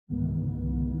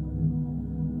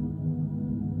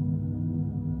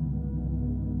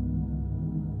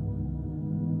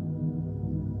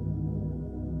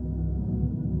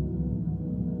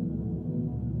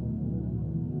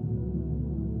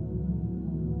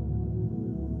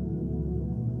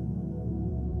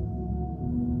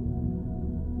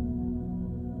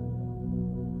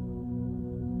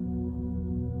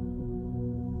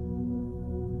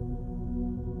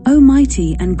O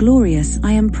mighty and glorious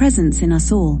I am presence in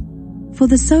us all. For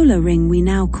the solar ring we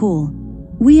now call,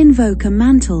 we invoke a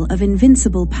mantle of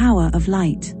invincible power of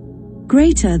light,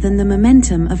 greater than the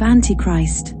momentum of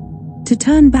Antichrist, to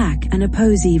turn back and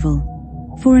oppose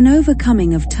evil, for an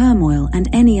overcoming of turmoil and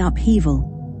any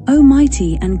upheaval. O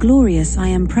mighty and glorious I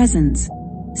am presence,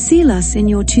 seal us in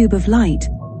your tube of light,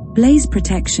 blaze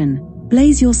protection,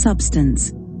 blaze your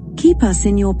substance, keep us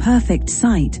in your perfect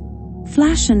sight.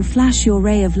 Flash and flash your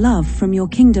ray of love from your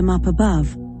kingdom up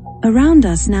above. Around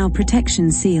us now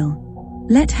protection seal.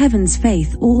 Let heaven's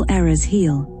faith all errors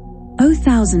heal. O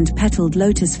thousand-petaled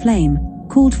lotus flame,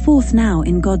 called forth now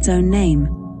in God's own name.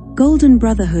 Golden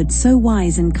brotherhood so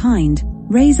wise and kind,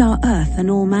 raise our earth and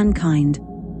all mankind.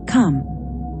 Come.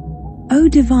 O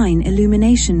divine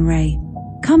illumination ray,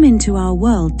 come into our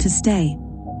world to stay.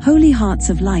 Holy hearts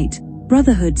of light,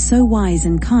 brotherhood so wise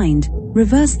and kind,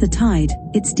 reverse the tide,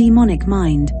 its demonic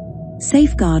mind.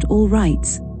 Safeguard all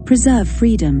rights, preserve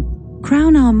freedom,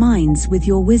 crown our minds with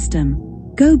your wisdom.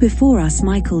 Go before us,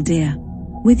 Michael dear,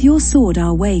 with your sword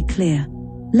our way clear.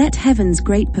 Let heaven's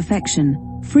great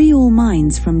perfection free all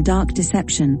minds from dark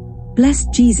deception.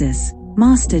 Blessed Jesus,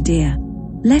 Master dear,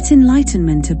 let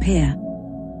enlightenment appear.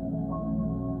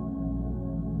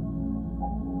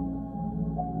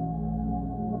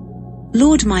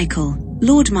 Lord Michael,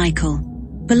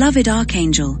 beloved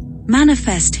Archangel,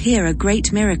 manifest here a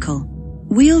great miracle.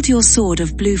 Wield your sword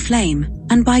of blue flame,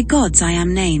 and by God's I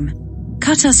am name.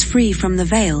 Cut us free from the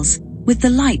veils, with the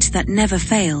light that never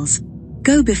fails.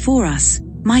 Go before us,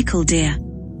 Michael dear,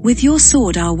 with your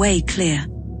sword our way clear.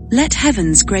 Let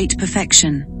heaven's great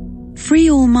perfection free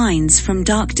all minds from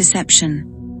dark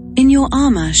deception. In your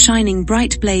armor shining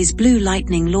bright blaze blue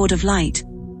lightning, Lord of light.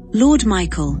 Lord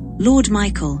Michael,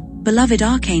 beloved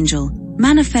Archangel,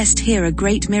 manifest here a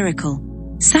great miracle.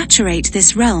 Saturate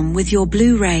this realm with your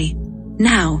blue ray.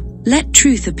 Now, let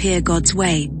truth appear God's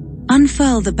way.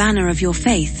 Unfurl the banner of your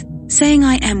faith, saying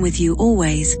I am with you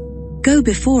always. Go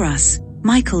before us,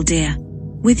 Michael dear,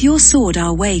 with your sword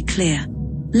our way clear.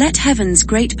 Let heaven's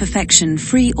great perfection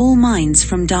free all minds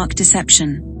from dark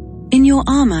deception. In your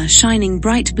armor shining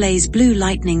bright blaze blue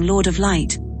lightning, Lord of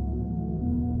light.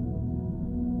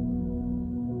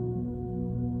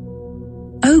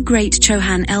 O great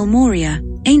Chohan El Moria,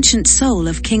 ancient soul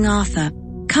of King Arthur,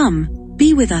 come,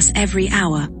 be with us every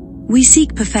hour. We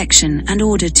seek perfection and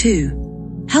order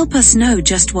too. Help us know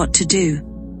just what to do.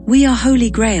 We are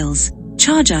holy grails,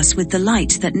 charge us with the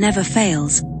light that never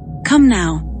fails. Come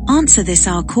now, answer this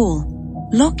our call.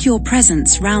 Lock your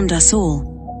presence round us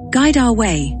all. Guide our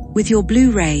way, with your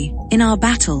blue ray, in our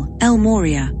battle, El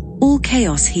Moria, all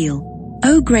chaos heal.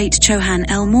 O great Chohan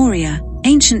El Moria,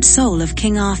 ancient soul of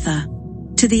King Arthur,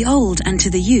 to the old and to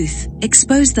the youth,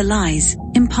 expose the lies,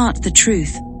 impart the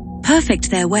truth. Perfect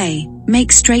their way,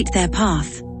 make straight their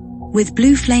path. With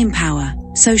blue flame power,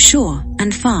 so sure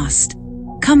and fast.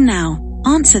 Come now,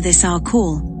 answer this our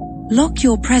call. Lock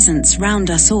your presence round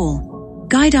us all.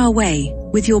 Guide our way,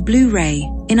 with your blue ray,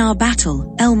 in our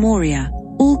battle, El Moria,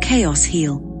 all chaos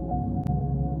heal.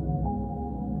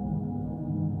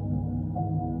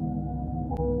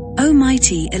 O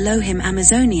mighty Elohim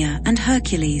Amazonia and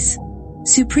Hercules,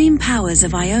 supreme powers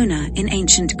of Iona in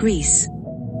ancient Greece,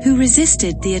 who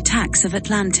resisted the attacks of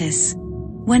Atlantis,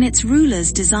 when its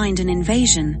rulers designed an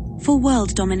invasion for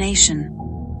world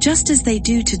domination, just as they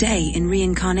do today in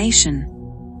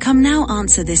reincarnation. Come now,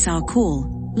 answer this our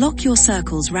call. Lock your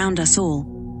circles round us all,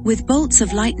 with bolts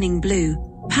of lightning blue,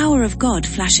 power of God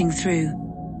flashing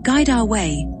through. Guide our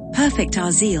way, perfect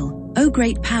our zeal, O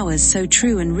great powers so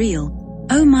true and real.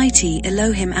 O mighty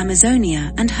Elohim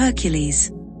Amazonia and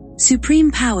Hercules,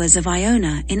 supreme powers of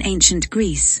Iona in ancient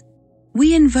Greece,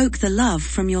 we invoke the love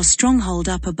from your stronghold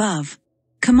up above.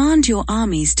 Command your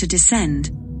armies to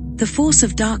descend. The force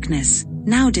of darkness,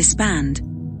 now disband.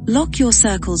 Lock your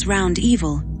circles round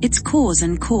evil, its cause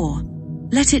and core.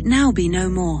 Let it now be no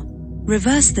more.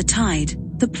 Reverse the tide,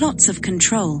 the plots of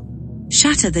control.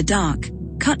 Shatter the dark,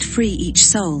 cut free each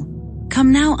soul.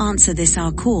 Come now, answer this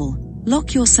our call.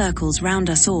 Lock your circles round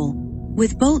us all,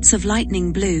 with bolts of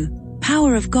lightning blue,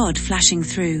 power of God flashing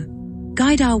through.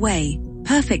 Guide our way,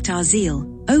 perfect our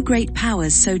zeal, O great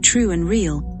powers so true and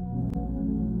real.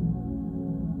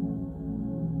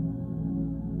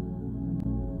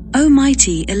 O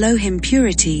mighty Elohim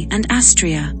purity and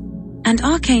Astrea, and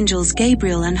Archangels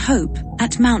Gabriel and Hope,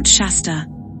 at Mount Shasta.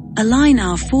 Align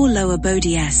our 4 lower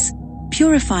bodies,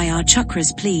 purify our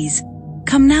chakras please.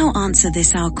 Come now answer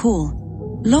this our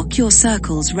call. Lock your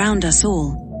circles round us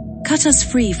all. Cut us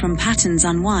free from patterns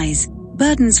unwise,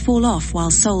 burdens fall off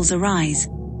while souls arise.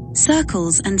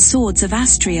 Circles and swords of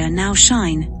Astrea now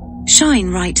shine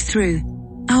right through.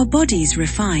 Our bodies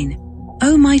refine.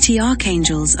 O mighty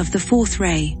archangels of the 4th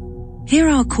ray, hear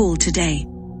our call today.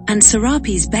 And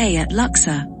Serapis Bay at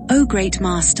Luxor, O great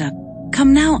master,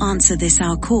 come now answer this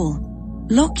our call.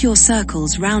 Lock your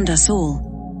circles round us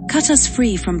all. Cut us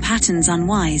free from patterns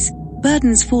unwise,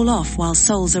 burdens fall off while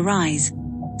souls arise.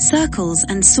 Circles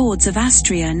and swords of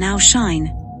Astrea now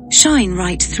shine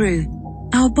right through.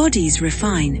 Our bodies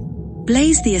refine.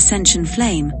 Blaze the ascension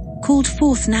flame, called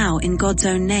forth now in God's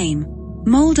own name.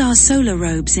 Mold our solar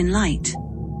robes in light,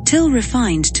 till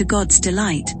refined to God's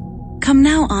delight. Come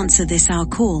now answer this our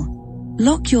call.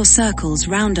 Lock your circles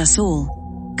round us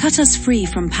all. Cut us free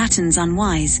from patterns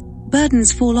unwise,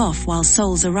 burdens fall off while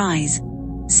souls arise.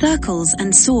 Circles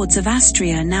and swords of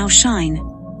Astrea now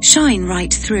shine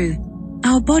right through.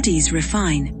 Our bodies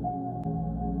refine.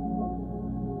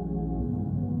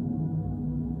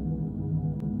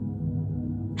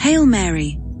 Hail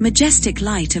Mary, majestic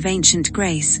light of ancient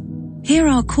grace, hear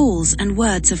our calls and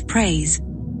words of praise.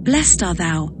 Blessed are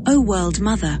thou, O world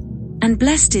mother, and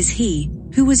blessed is he,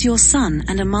 who was your son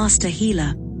and a master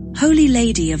healer. Holy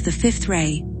Lady of the 5th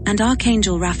ray, and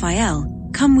Archangel Raphael,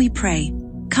 come we pray.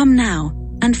 Come now,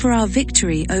 and for our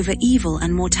victory over evil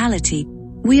and mortality,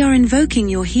 we are invoking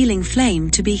your healing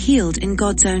flame to be healed in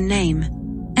God's own name.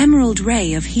 Emerald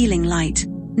ray of healing light,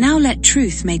 now let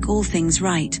truth make all things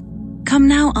right. Come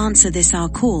now answer this our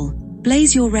call,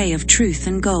 blaze your ray of truth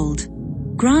and gold.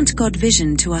 Grant God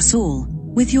vision to us all,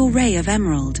 with your ray of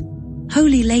emerald.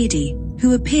 Holy Lady,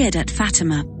 who appeared at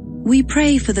Fatima, we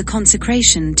pray for the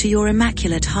consecration to your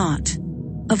immaculate heart.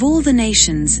 Of all the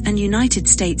nations and United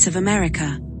States of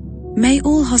America, may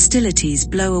all hostilities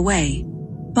blow away.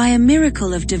 By a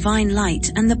miracle of divine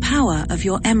light and the power of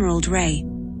your emerald ray,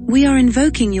 we are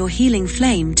invoking your healing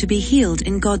flame to be healed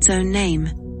in God's own name.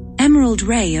 Emerald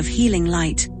ray of healing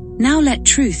light, now let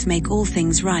truth make all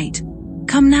things right.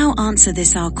 Come now answer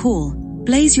this our call,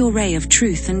 blaze your ray of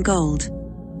truth and gold.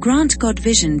 Grant God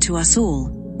vision to us all,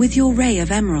 with your ray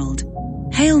of emerald.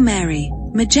 Hail Mary,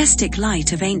 majestic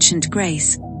light of ancient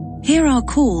grace, hear our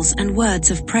calls and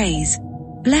words of praise.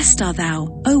 Blessed are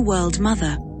thou, O world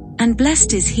mother, and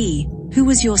blessed is he, who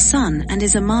was your son and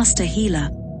is a master healer.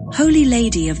 Holy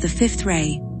Lady of the 5th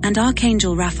ray, and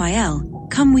Archangel Raphael,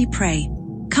 come we pray.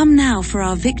 Come now for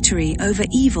our victory over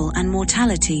evil and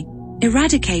mortality.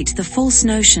 Eradicate the false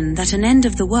notion that an end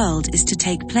of the world is to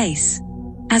take place,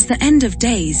 as the end of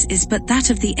days is but that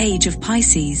of the age of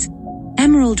Pisces.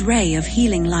 Emerald ray of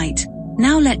healing light,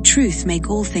 now let truth make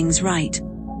all things right.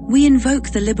 We invoke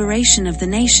the liberation of the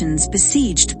nations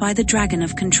besieged by the dragon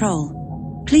of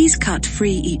control. Please cut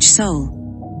free each soul.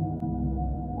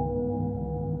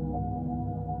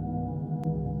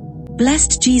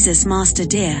 Blessed Jesus Master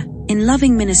dear, in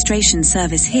loving ministration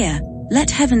service here, let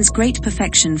heaven's great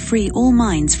perfection free all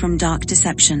minds from dark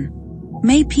deception.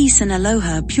 May peace and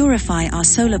aloha purify our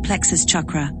solar plexus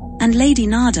chakra, and Lady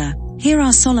Nada, hear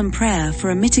our solemn prayer for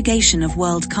a mitigation of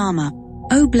world karma.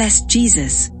 O blessed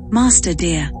Jesus, Master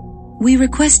dear, we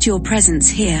request your presence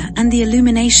here and the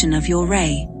illumination of your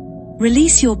ray.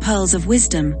 Release your pearls of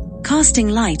wisdom, casting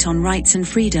light on rights and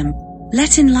freedom.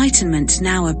 Let enlightenment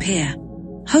now appear.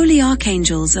 Holy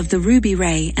archangels of the ruby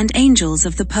ray and angels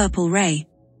of the purple ray,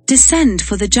 descend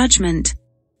for the judgment.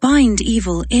 Bind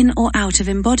evil in or out of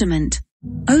embodiment.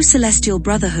 O celestial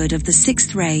brotherhood of the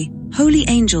 6th ray, holy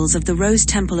angels of the rose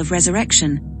temple of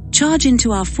resurrection, charge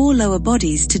into our 4 lower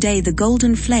bodies today the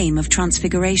golden flame of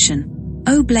transfiguration.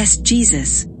 O blessed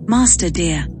Jesus, Master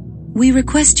dear, we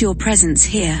request your presence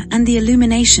here and the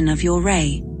illumination of your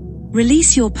ray.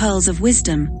 Release your pearls of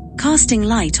wisdom, casting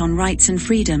light on rights and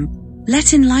freedom.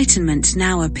 Let enlightenment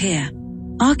now appear.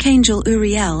 Archangel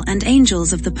Uriel and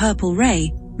angels of the purple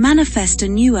ray, manifest a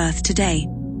new earth today,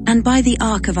 and by the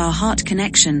arc of our heart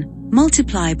connection,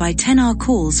 multiply by 10 our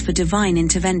calls for divine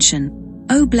intervention.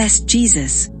 O blessed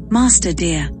Jesus, Master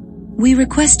dear, we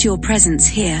request your presence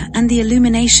here and the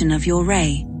illumination of your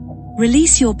ray.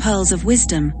 Release your pearls of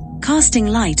wisdom, casting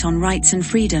light on rights and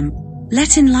freedom.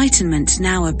 Let enlightenment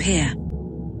now appear.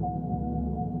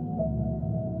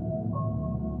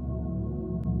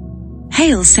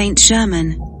 Hail Saint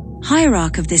Germain,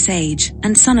 hierarch of this age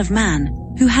and son of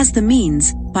man, who has the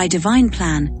means, by divine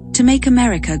plan, to make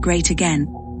America great again.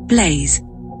 Blaze,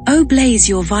 oh blaze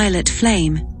your violet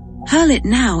flame, Hurl it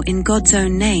now in God's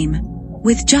own name.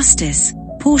 With justice,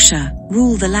 Portia,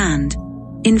 rule the land.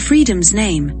 In freedom's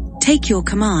name, take your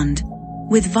command.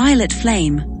 With violet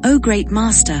flame, O great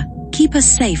master, keep us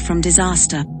safe from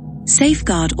disaster.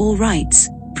 Safeguard all rights,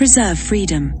 preserve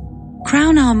freedom.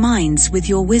 Crown our minds with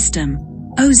your wisdom,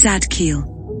 O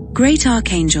Zadkiel. Great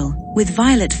Archangel, with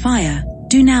violet fire,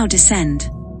 do now descend.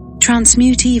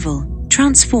 Transmute evil,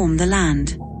 transform the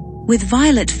land. With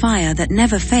violet fire that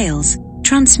never fails,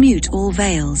 transmute all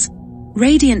veils.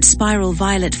 Radiant spiral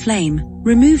violet flame,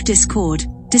 remove discord,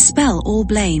 dispel all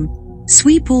blame.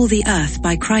 Sweep all the earth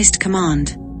by Christ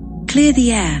command. Clear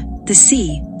the air, the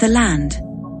sea, the land.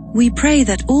 We pray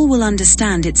that all will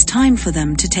understand it's time for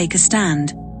them to take a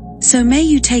stand. So may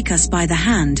you take us by the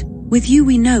hand, with you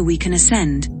we know we can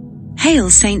ascend. Hail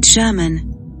Saint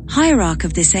Germain, hierarch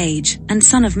of this age, and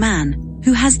Son of Man,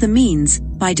 who has the means,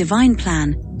 by divine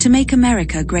plan, to make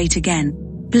America great again.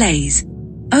 Blaze.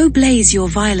 Oh blaze your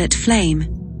violet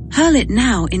flame. Hurl it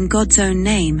now in God's own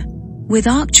name. With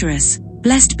Arcturus,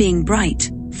 blessed being bright,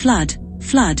 flood,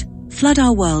 flood, flood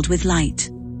our world with light.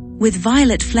 With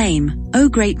violet flame, O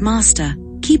great master,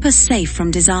 keep us safe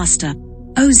from disaster.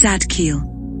 O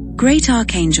Zadkiel. Great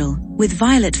Archangel, with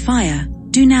violet fire,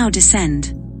 do now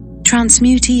descend.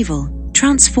 Transmute evil,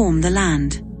 transform the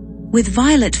land. With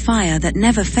violet fire that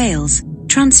never fails,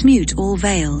 transmute all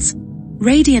veils.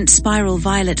 Radiant spiral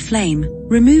violet flame,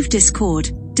 remove discord,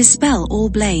 dispel all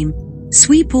blame.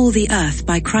 Sweep all the earth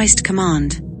by Christ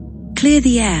command. Clear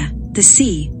the air, the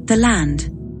sea, the land.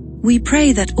 We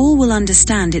pray that all will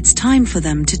understand it's time for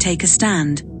them to take a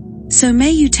stand. So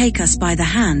may you take us by the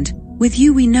hand, with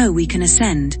you we know we can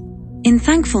ascend. In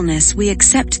thankfulness we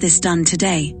accept this done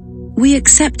today. We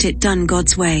accept it done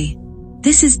God's way.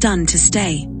 This is done to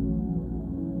stay.